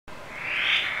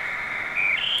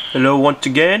Hello once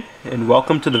again, and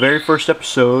welcome to the very first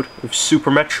episode of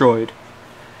Super Metroid.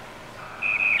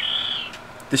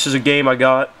 This is a game I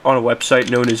got on a website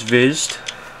known as Vizd,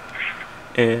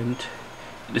 and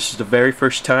this is the very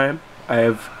first time I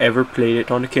have ever played it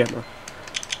on the camera.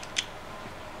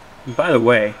 And by the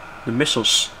way, the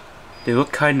missiles, they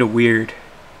look kinda weird.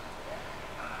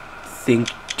 Think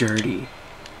dirty.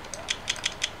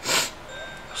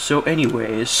 So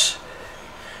anyways,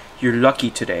 you're lucky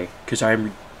today, because I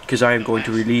am going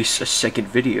to release a second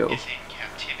video.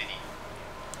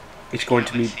 It's going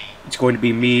to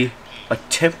be me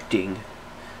attempting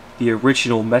the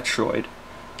original Metroid,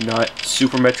 not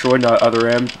Super Metroid, not Other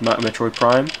M, not Metroid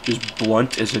Prime, just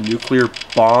blunt as a nuclear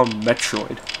bomb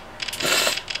Metroid.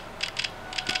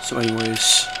 So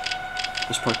anyways,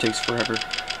 this part takes forever.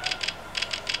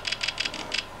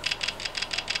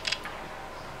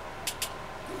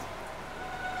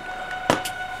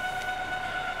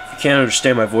 Can't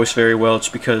understand my voice very well. It's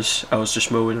because I was just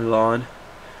mowing the lawn.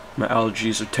 My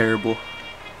allergies are terrible.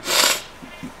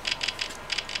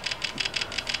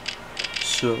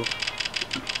 So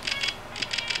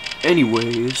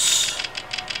anyways,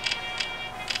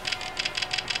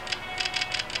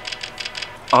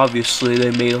 obviously they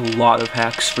made a lot of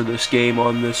hacks for this game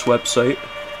on this website.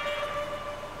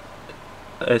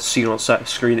 It's seen on the side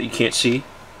screen that you can't see.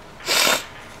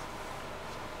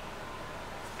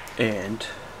 And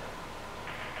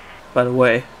by the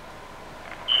way,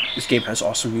 this game has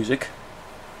awesome music.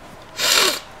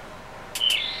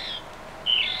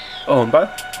 Oh, and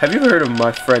have you heard of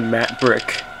my friend Matt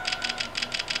Brick?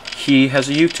 He has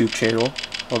a YouTube channel,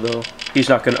 although he's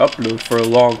not going to upload for a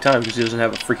long time because he doesn't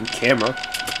have a freaking camera.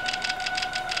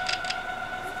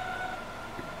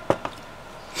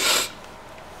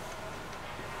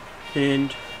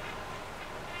 And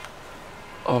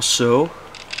also,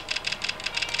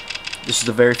 this is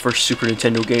the very first Super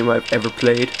Nintendo game I've ever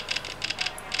played.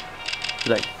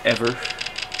 Like, ever.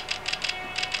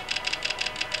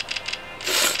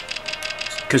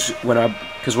 Because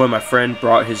when my friend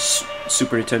brought his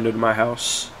Super Nintendo to my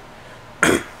house,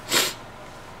 I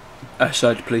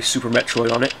decided to play Super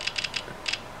Metroid on it.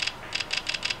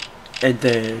 And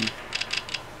then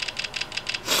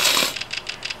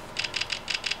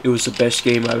it was the best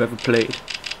game I've ever played.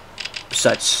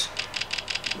 Besides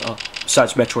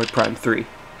Metroid Prime 3.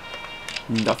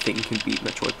 Nothing can beat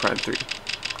Metroid Prime 3.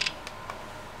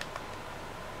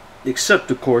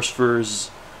 Except, of course, for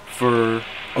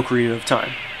Ocarina of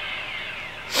Time.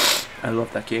 I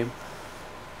love that game.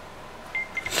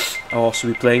 I'll also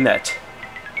be playing that.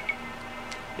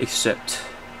 Except,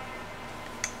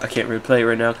 I can't really play it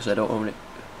right now because I don't own it.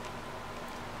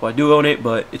 Well, I do own it,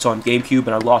 but it's on GameCube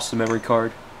and I lost the memory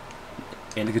card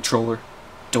and the controller.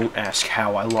 Don't ask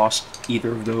how I lost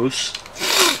either of those.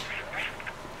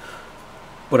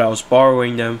 But I was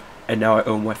borrowing them, and now I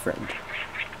owe my friend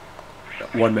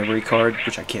one memory card,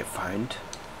 which I can't find,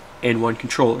 and one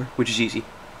controller, which is easy.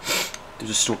 There's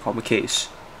a store called McKay's.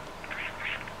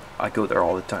 I go there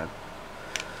all the time.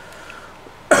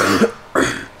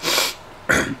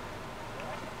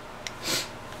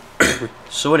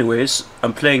 So anyways,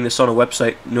 I'm playing this on a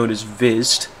website known as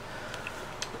Vizd.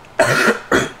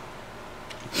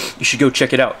 You should go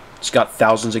check it out. It's got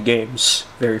thousands of games.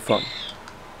 Very fun.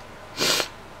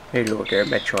 Hey, look there,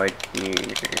 Metroid.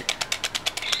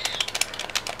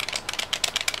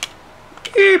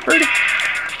 Hey, birdie.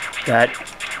 That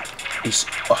is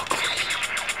ugly.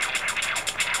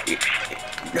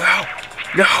 No,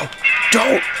 no,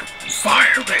 don't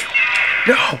fire me.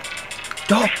 No,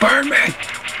 don't burn me.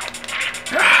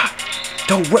 Ah,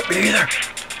 don't whip me either.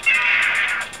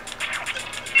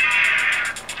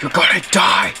 You're gonna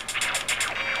die.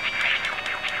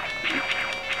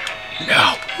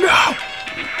 No, no,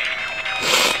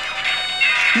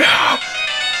 no,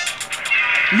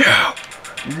 no,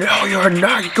 no, you're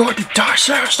not going to die,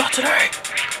 Sarah, not today.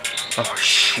 Oh,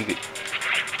 shit.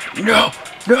 No,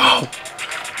 no,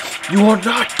 you will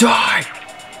not die.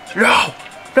 No,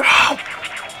 no.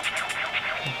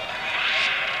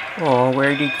 Oh,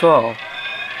 where'd he go?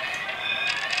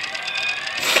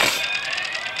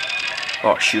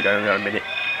 Oh, shoot, I only got a minute.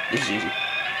 This is easy.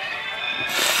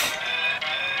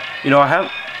 You know,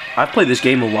 I've played this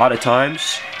game a lot of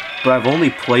times, but I've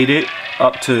only played it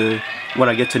up to when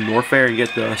I get to Norfair and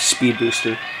get the speed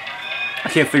booster. I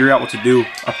can't figure out what to do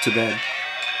up to then.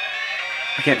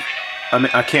 I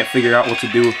can't figure out what to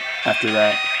do after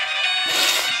that.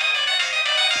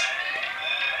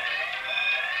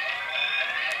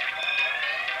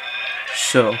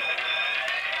 So,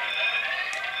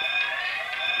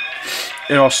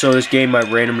 and also this game might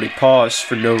randomly pause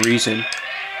for no reason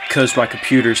because my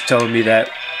computer's telling me that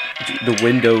the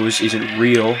Windows isn't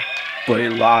real, but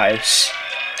it lies.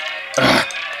 Ugh,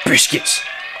 biscuits!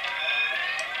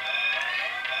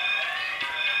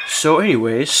 So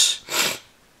anyways,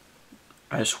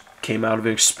 I just came out of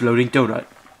an exploding donut.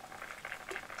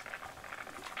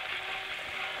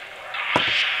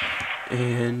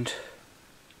 And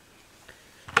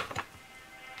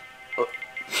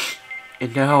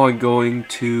now I'm going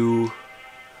to,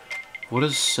 what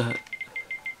is that?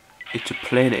 It's a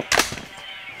planet.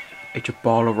 It's a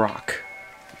ball of rock.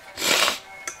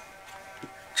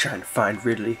 Trying to find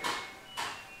Ridley.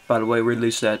 By the way,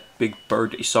 Ridley's that big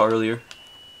bird that you saw earlier.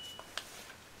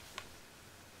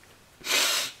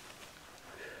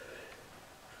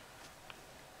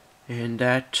 And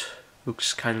that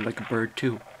looks kind of like a bird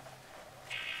too.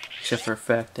 Except for the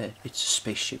fact that it's a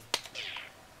spaceship.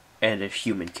 And a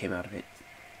human came out of it.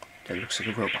 That looks like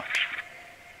a robot.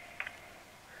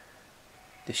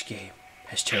 This game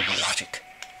has terrible logic.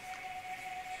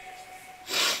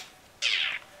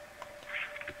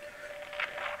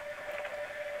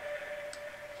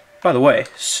 By the way,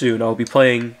 soon I'll be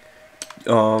playing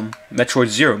Metroid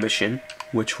Zero Mission,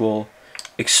 which will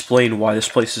explain why this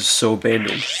place is so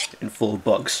abandoned and full of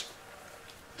bugs.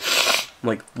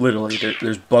 Like, literally,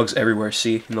 there's bugs everywhere,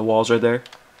 see? And the walls are there.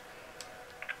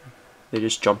 They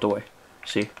just jumped away.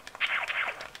 See?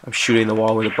 I'm shooting the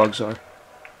wall where the bugs are.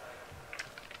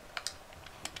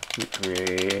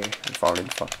 I'm falling.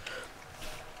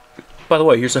 By the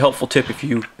way, here's a helpful tip if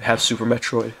you have Super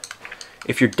Metroid.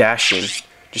 If you're dashing,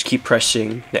 just keep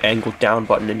pressing the angled down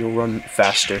button and you'll run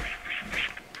faster.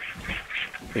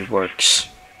 It works.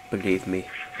 Believe me.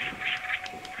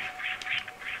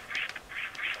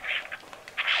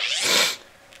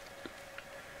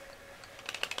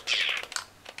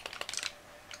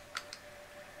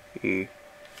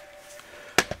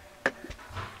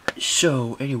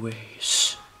 So,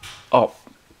 anyways. Oh.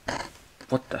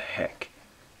 What the heck?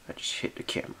 I just hit the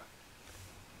camera.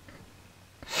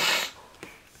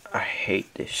 I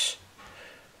hate this.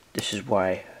 This is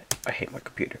why I hate my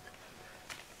computer.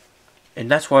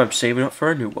 And that's why I'm saving up for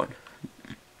a new one.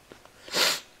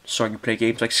 So I can play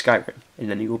games like Skyrim, and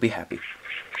then you will be happy.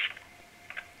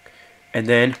 And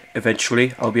then,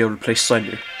 eventually, I'll be able to play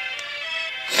Slender.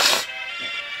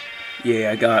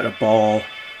 Yeah, I got a ball.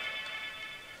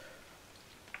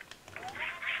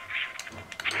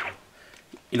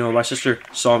 You know, my sister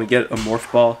saw me get a Morph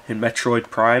Ball in Metroid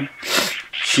Prime.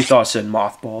 She thought it said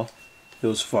Mothball. It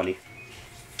was funny.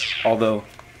 Although,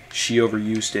 she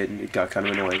overused it and it got kind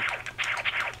of annoying.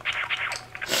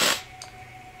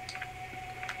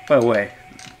 By the way,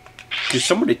 could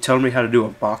somebody tell me how to do a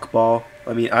Bach Ball?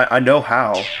 I mean, I know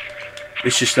how.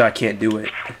 It's just that I can't do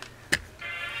it.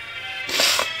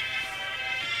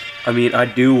 I mean, I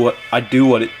do what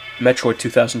Metroid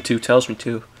 2002 tells me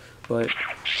to, but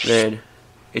then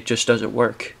it just doesn't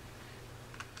work.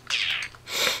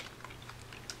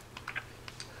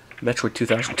 Metroid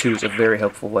 2002 is a very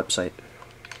helpful website.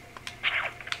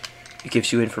 It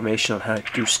gives you information on how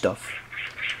to do stuff.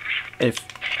 And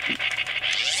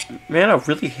man, I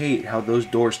really hate how those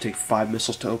doors take 5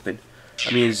 missiles to open.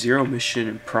 I mean, in Zero Mission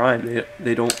and Prime,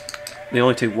 they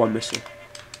only take 1 missile.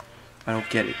 I don't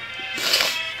get it.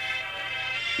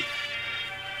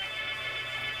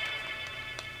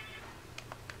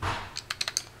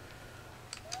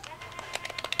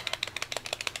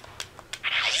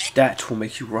 That will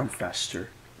make you run faster.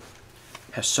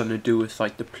 Has something to do with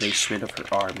like the placement of her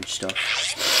arm and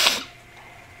stuff.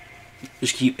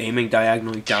 Just keep aiming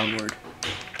diagonally downward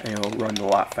and it'll run a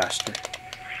lot faster.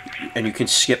 And you can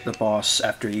skip the boss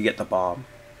after you get the bomb.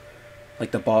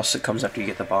 Like the boss that comes after you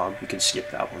get the bomb, you can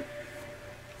skip that one.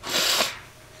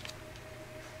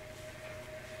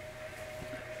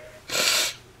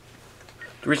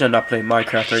 The reason I'm not playing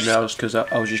Minecraft right now is because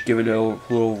I was just giving it a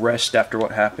little rest after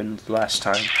what happened last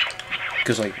time.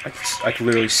 Because like I can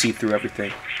literally see through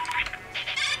everything.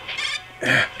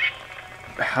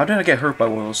 How did I get hurt by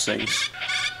one of those things?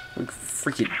 Like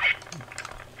freaking,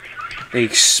 they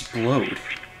explode.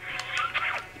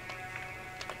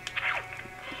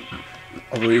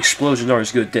 Although the explosions aren't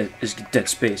as good as Dead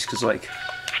Space, because like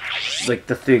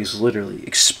the things literally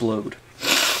explode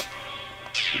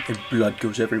and blood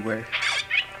goes everywhere.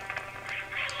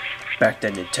 Back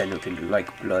then, Nintendo didn't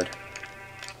like blood.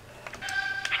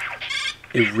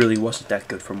 It really wasn't that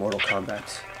good for Mortal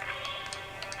Kombat.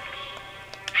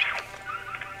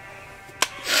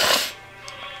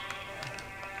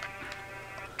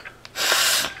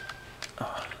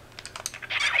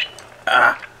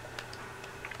 Ah!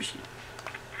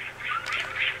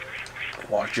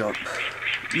 Wall jump.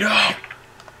 No!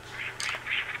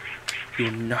 You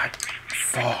will not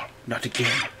fall. Not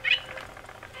again.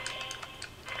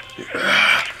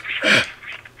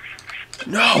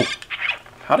 No!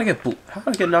 How did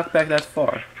I get knocked back that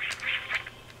far?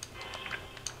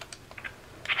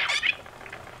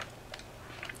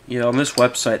 Yeah, on this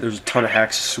website there's a ton of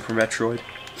hacks of Super Metroid.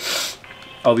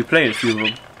 I'll be playing a few of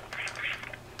them.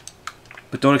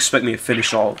 But don't expect me to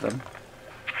finish all of them.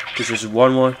 Because there's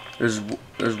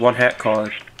one hack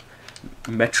called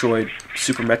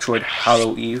Super Metroid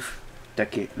Hollow Eve.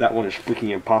 That one is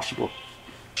freaking impossible.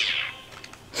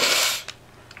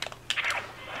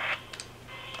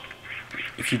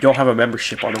 If you don't have a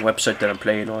membership on the website that I'm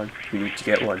playing on, you need to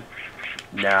get one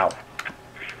now.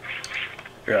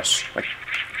 Or else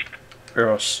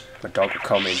my dog will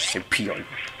come in and pee on you.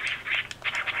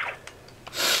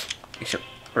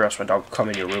 Or else my dog will come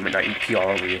in your room at night and pee all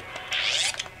over you.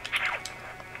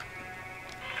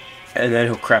 And then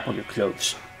he'll crap on your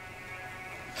clothes.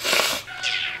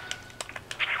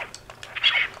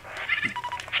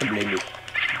 And believe me,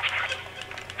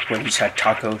 when he's had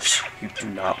tacos, you do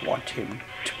not want him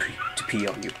to pee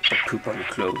on you or poop on your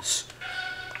clothes.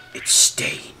 It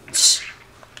stains.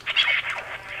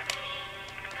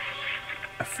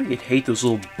 I freaking hate those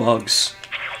little bugs.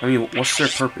 I mean, what's their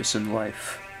purpose in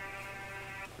life?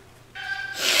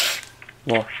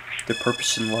 Well, their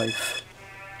purpose in life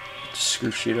is to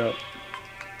screw shit up.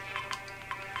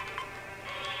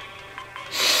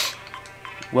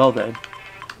 Well then,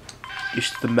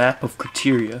 it's the map of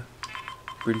criteria.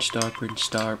 Bryn Star, Bryn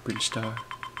Star, Bryn Star.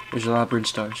 There's a lot of Bryn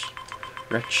Stars.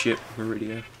 Wrecked ship,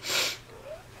 Meridia.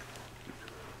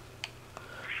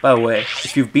 By the way,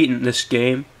 if you've beaten this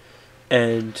game,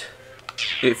 and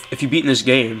if you've beaten this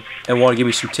game and want to give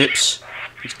me some tips,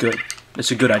 it's good.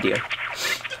 It's a good idea.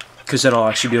 Because then I'll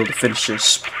actually be able to finish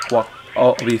this. Well,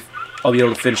 I'll be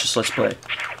able to finish this Let's Play.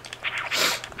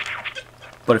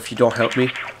 But if you don't help me,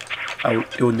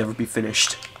 it will never be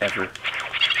finished ever.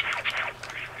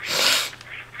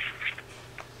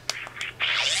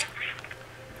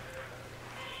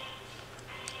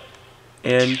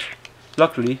 And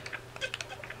luckily,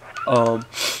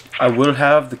 I will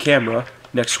have the camera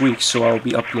next week, so I'll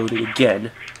be uploading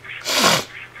again.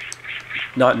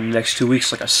 Not in the next 2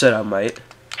 weeks, like I said I might.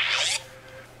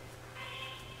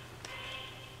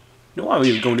 No, I'm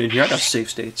even going in here. I got save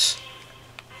states.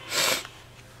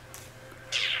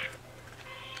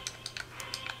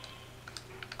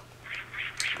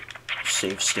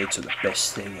 Save states are the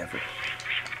best thing ever.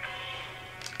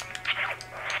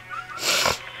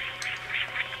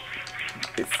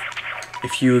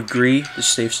 If you agree the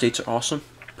save states are awesome,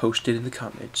 post it in the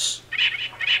comments.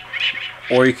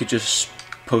 Or you could just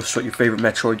post what your favorite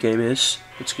Metroid game is.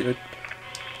 It's good.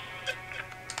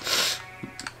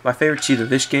 My favorite's either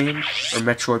this game or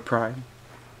Metroid Prime.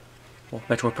 Well,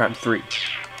 Metroid Prime 3.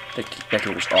 That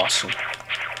game was awesome.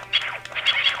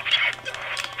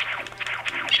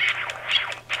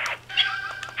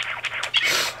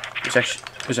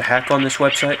 There's a hack on this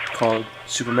website called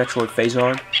Super Metroid Phase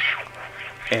On,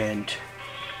 and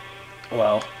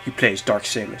well, he plays Dark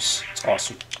Samus. It's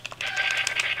awesome.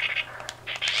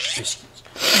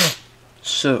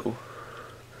 So, I'm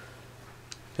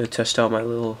gonna test out my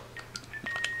little.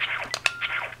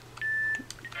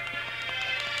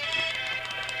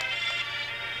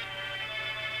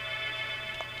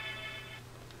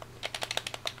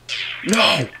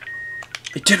 No!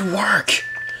 It didn't work!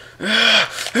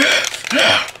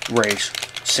 Rage.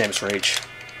 Samus Rage.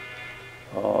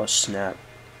 Oh, snap.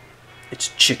 It's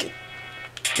chicken.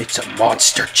 It's a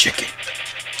monster chicken.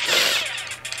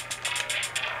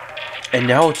 And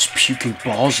now it's puking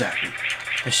balls at me.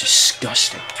 That's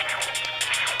disgusting.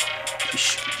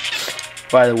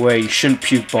 By the way, you shouldn't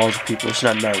puke balls at people. It's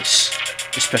not nice.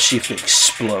 Especially if they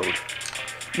explode.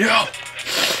 No!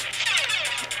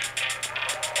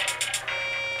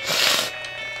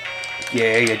 Yeah,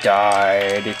 it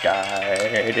died. It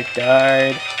died. It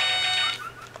died.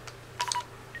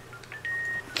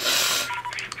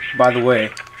 By the way,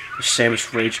 the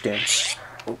Samus Rage Dance.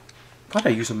 Oh, why did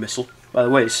I use a missile? By the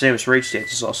way, the Samus Rage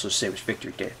Dance is also the Samus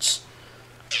Victory Dance.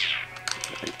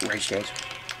 Rage Dance.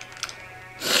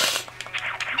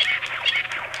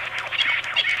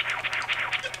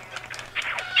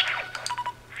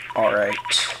 Alright.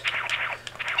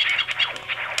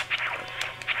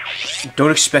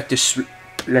 Don't expect this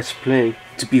Let's Play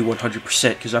to be 100%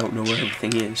 because I don't know where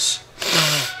everything is.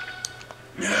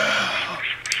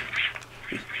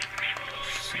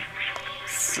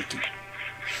 Freaking.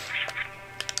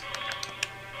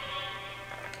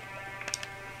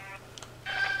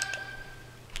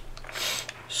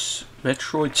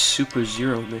 Metroid Super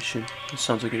Zero mission. That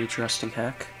sounds like an interesting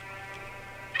hack.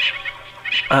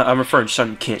 I'm referring to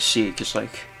something you can't see because,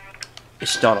 like,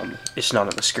 it's not on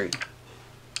the screen.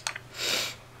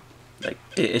 Like,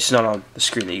 it's not on the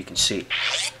screen that you can see.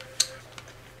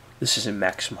 This isn't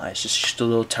maximized, it's just a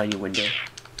little tiny window.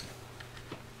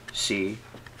 See?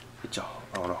 It's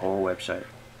on a whole website.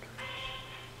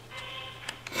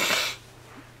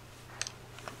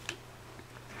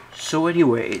 So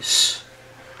anyways,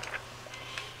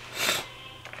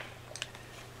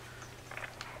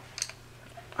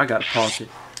 I gotta pause it.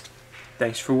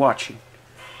 Thanks for watching.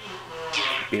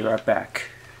 Be right back.